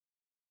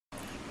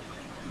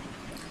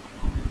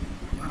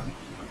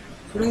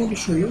So I'm going to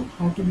show you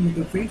how to make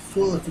a very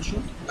fuel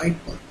efficient light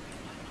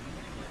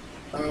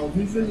bulb.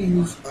 We will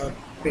use a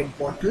PET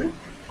bottle.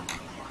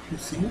 You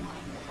see,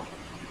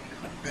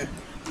 PET,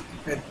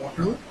 PET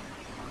bottle,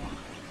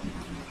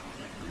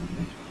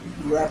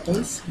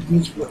 wrappers,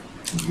 use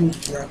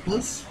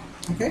wrappers.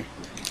 Okay,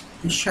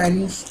 the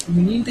shiny.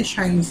 We need the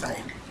shiny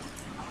side,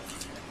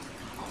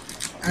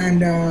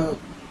 and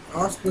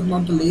last but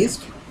not the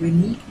least, we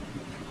need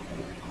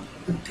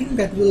the thing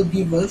that will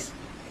give us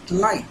the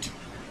light.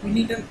 We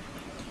need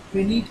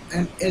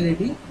an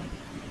LED.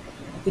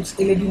 It's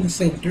LED in the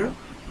center,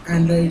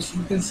 and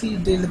you can see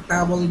there's a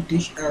parabolic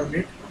dish around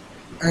it,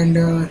 and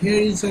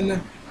here is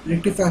an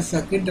rectifier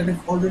circuit that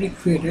I've already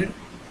created.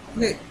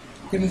 Okay,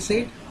 can you see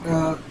it?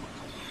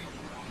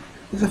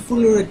 It's a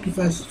full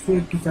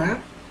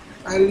rectifier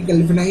already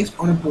galvanized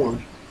on a board.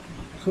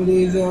 So there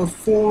is a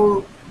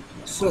four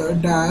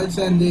diodes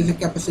and there is a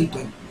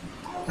capacitor.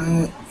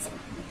 Uh,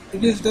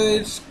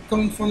 it's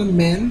coming from the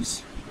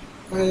mains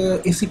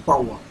AC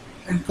power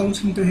and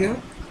comes into here.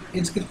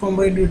 It's get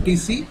converted into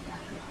DC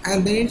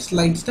and then it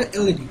lights the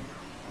LED.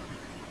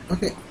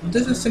 Okay,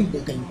 this is a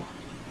simple thing.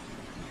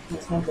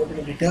 Let's not go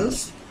into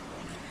details.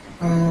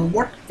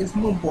 What is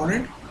more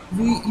important?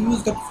 We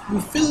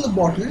fill the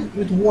bottle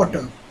with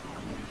water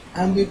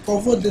and we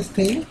cover this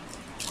thing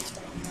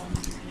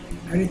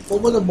and we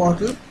cover the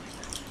bottle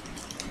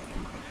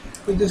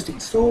with this thing.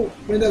 So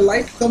when the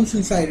light comes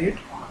inside it,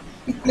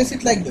 we place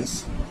it like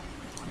this,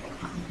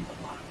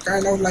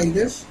 kind of like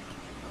this.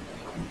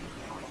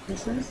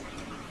 This is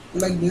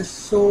like this.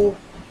 So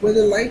when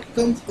the light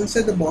comes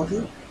inside the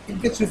bottle,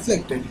 it gets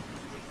reflected.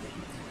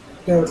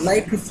 The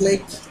light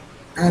reflects,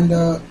 and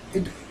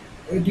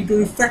due to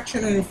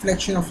refraction and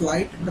reflection of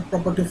light, the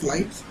property of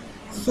lights,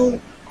 so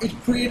it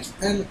creates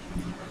an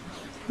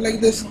like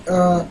this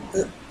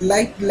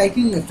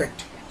lighting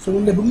effect. So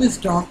when the room is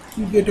dark,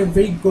 you get a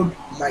very good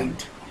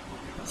light.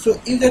 So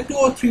if there are 2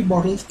 or 3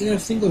 bottles in a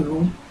single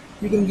room,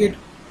 you can get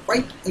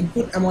quite a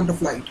good amount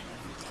of light.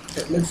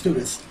 Okay, let's do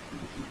this.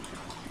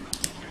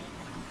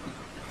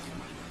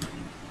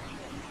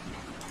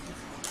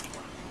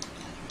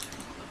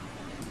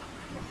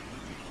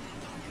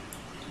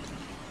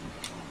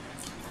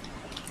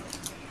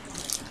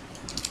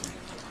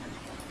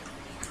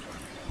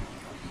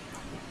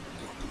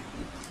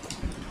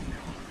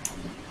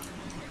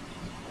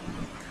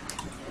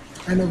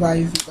 I know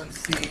guys, you can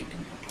see it.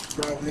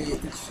 Probably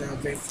it's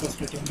very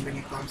frustrating when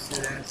you can't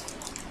see that.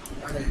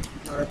 Okay,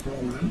 not a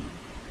problem.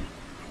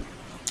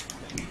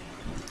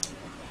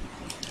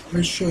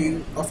 I'll show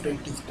you after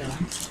it is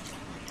done.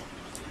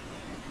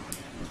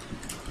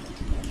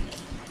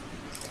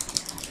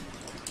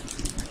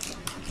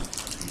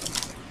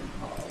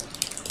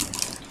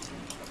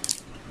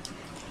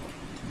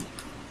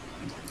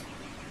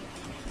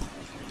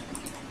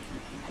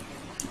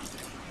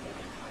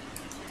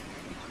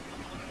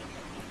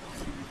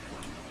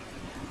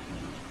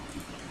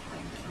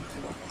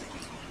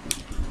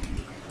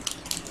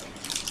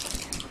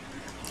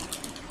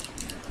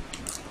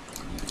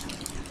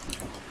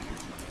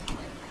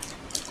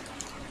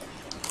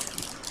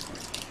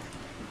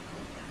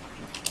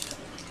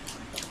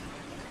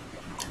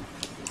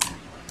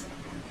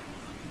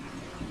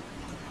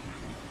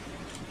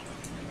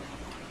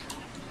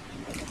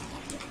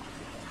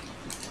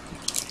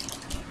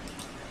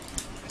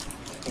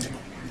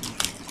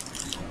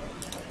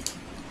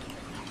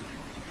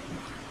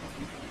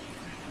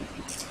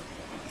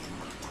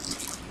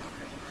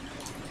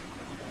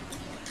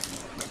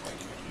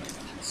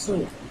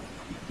 So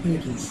here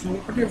it is. So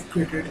what we have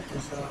created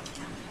is a,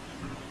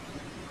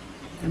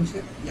 can you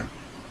say? Yeah.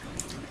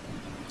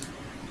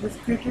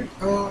 We've created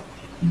a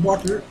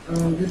bottle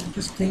with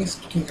this thing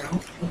sticking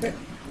out. Okay.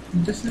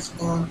 This is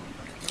a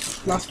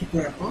plastic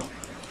wrapper.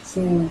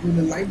 So when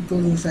the light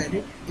goes inside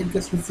it, it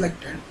gets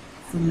reflected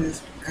from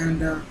this, and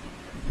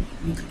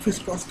with the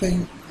crisscross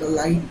thing, the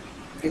light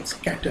gets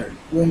scattered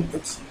when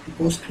it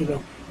goes through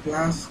the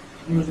glass,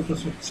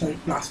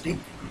 plastic,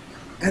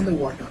 and the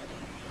water.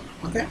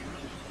 Okay.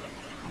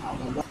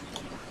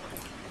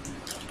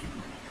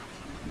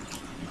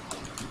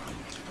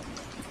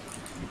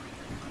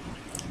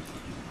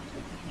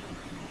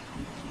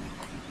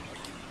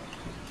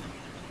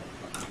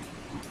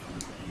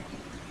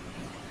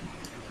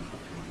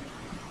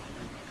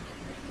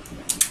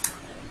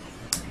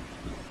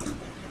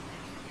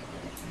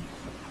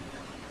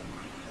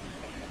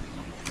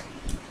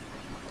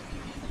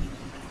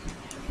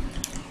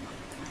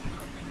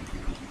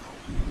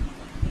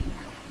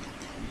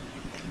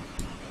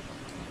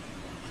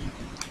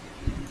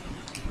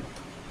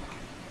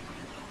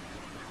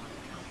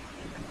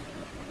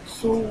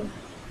 So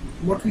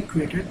what we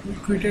created,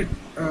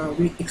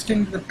 we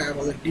extended the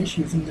parabolic dish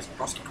using this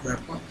plastic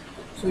wrapper.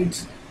 So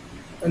it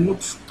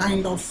looks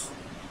kind of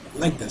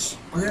like this.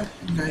 Okay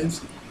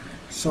guys,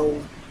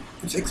 so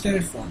it's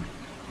extended form,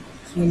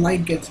 so the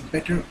light gets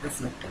better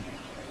reflected,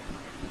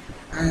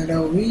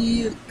 and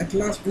we at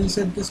last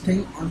insert this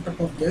thing on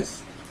top of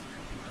this.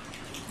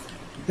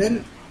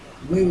 Then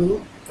we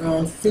will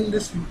fill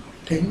this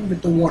thing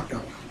with the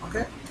water.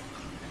 Okay,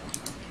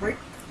 right?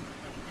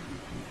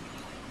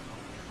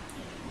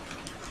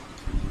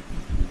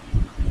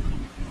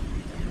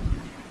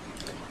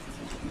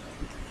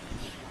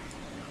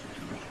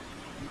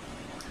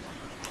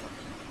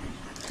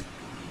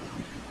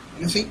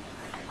 You see,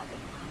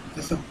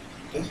 this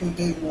will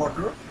take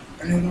water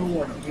and another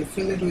water. We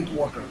fill it with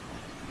water.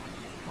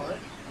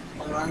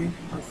 Alright,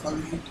 I'll fill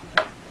it.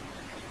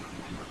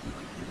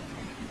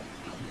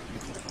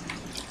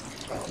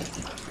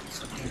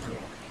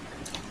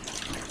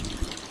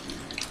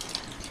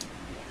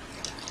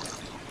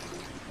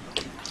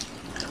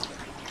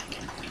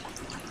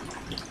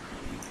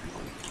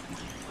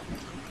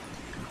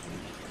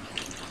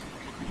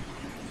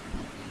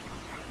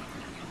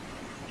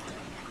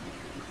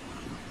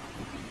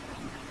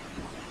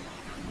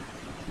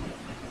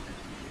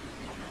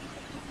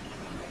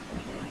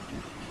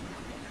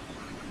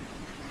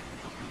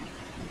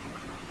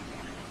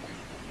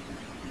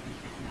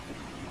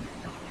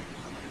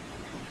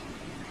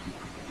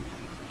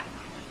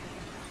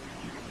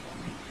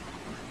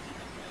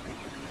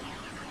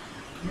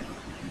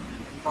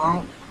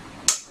 Now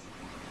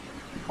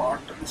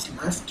part is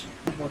left.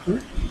 The bottle,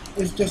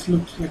 it just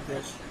looks like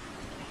this.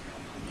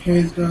 Here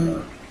is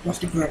the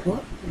plastic wrapper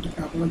with the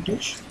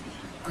carbonated,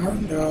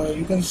 and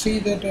you can see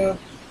that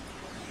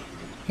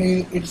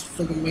here it's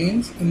for the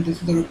mains, and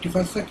this is the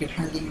rectifier circuit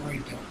hanging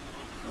right there.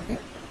 Okay,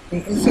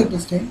 and inside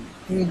this thing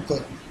here is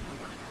the,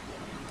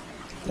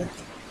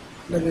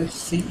 let us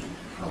see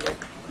how it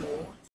goes.